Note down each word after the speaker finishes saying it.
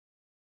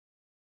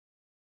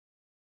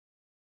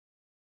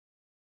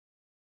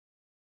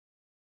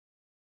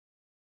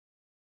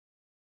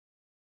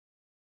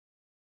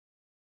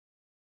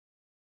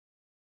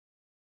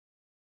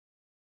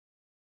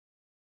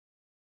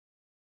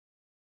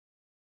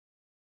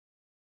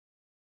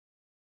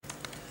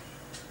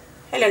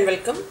Hello and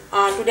welcome.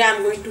 Today I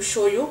am going to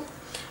show you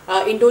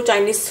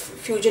Indo-Chinese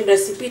fusion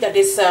recipe, that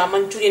is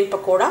Manchurian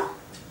pakoda.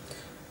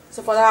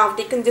 So for that I have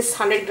taken this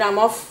 100 gram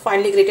of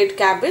finely grated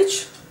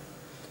cabbage,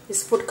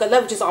 this food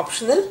color which is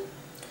optional,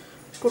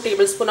 2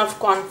 tablespoons of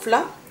corn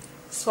flour,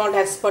 salt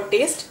as per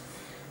taste,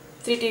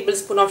 3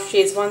 tablespoons of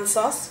Szechuan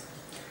sauce,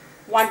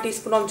 1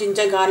 teaspoon of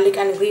ginger garlic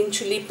and green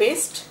chili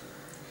paste,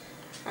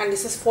 and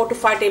this is 4 to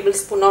 5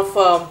 tablespoons of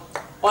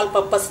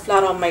all-purpose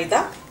flour or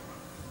maida.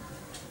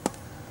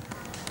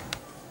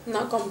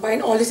 Now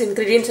combine all these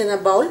ingredients in a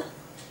bowl.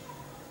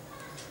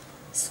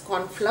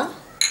 Corn flour,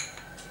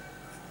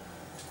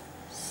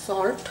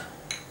 salt,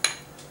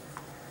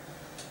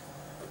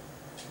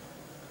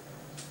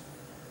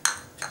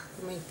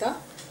 maida,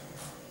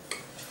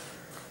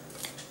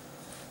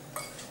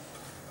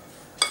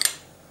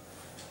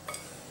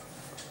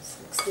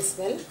 mix this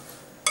well.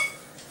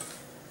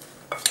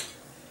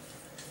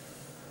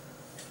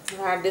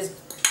 Now add this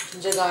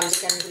ginger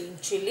garlic and green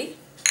chili.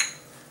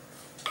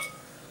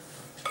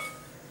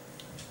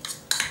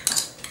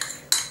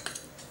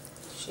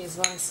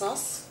 Szechuan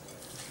sauce.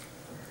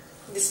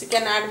 This you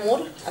can add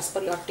more as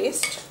per your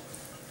taste.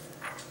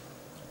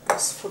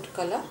 This food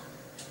color.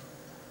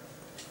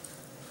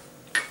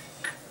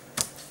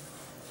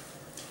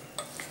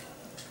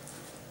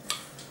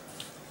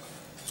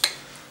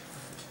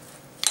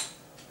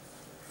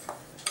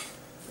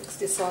 Mix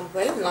this all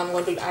well. Now I am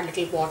going to add a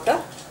little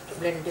water to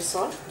blend this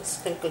all.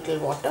 Sprinkle a little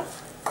water.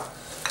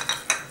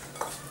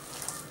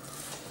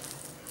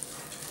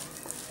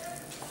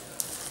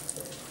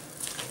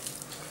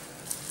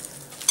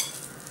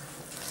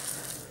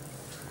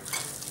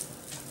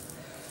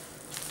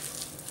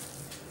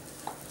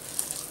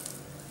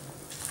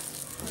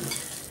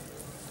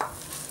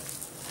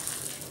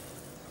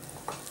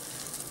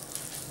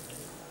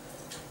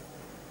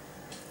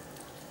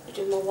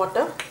 Little more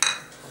water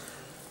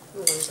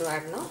I'm going to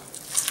add now.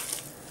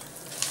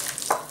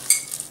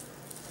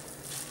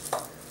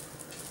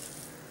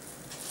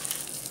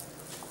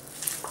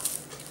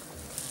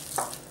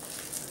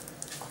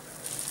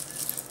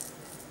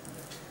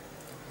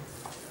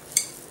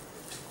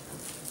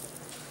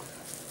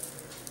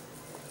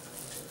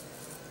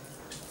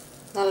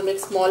 Now I'll make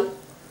small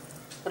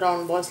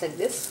round balls like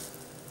this.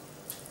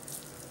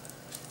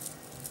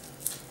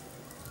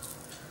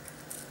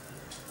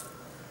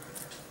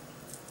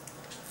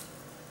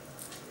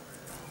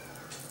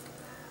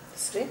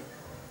 Way.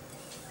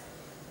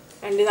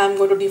 And then I am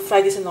going to deep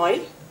fry this in oil.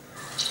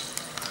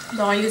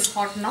 The oil is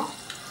hot now.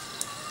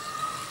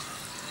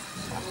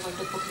 I am going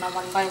to put now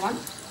one by one.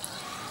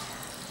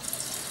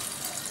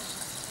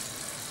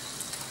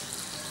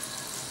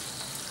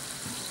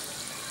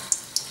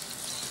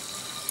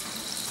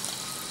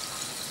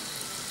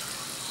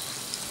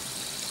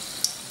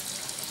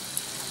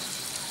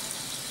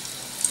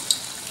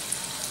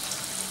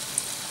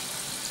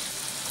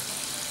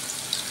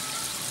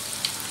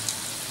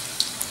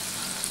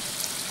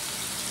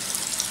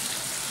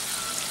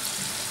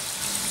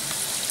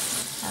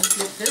 I'll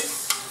flip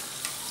this.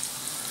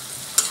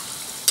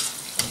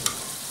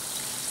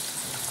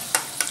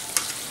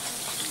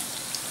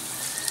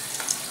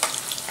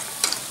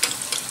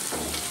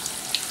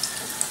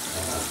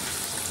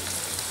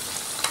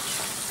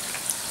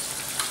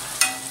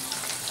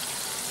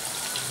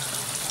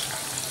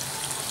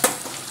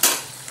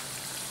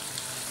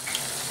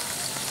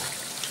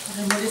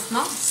 Remove this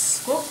now,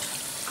 it's cooked.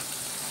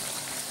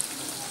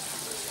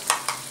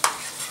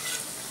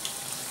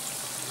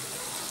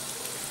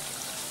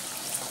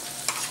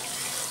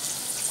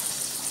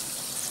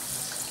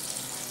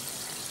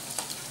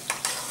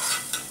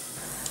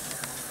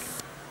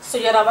 So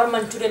here our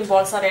Manchurian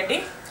balls are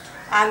ready,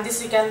 and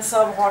this you can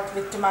serve hot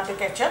with tomato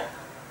ketchup.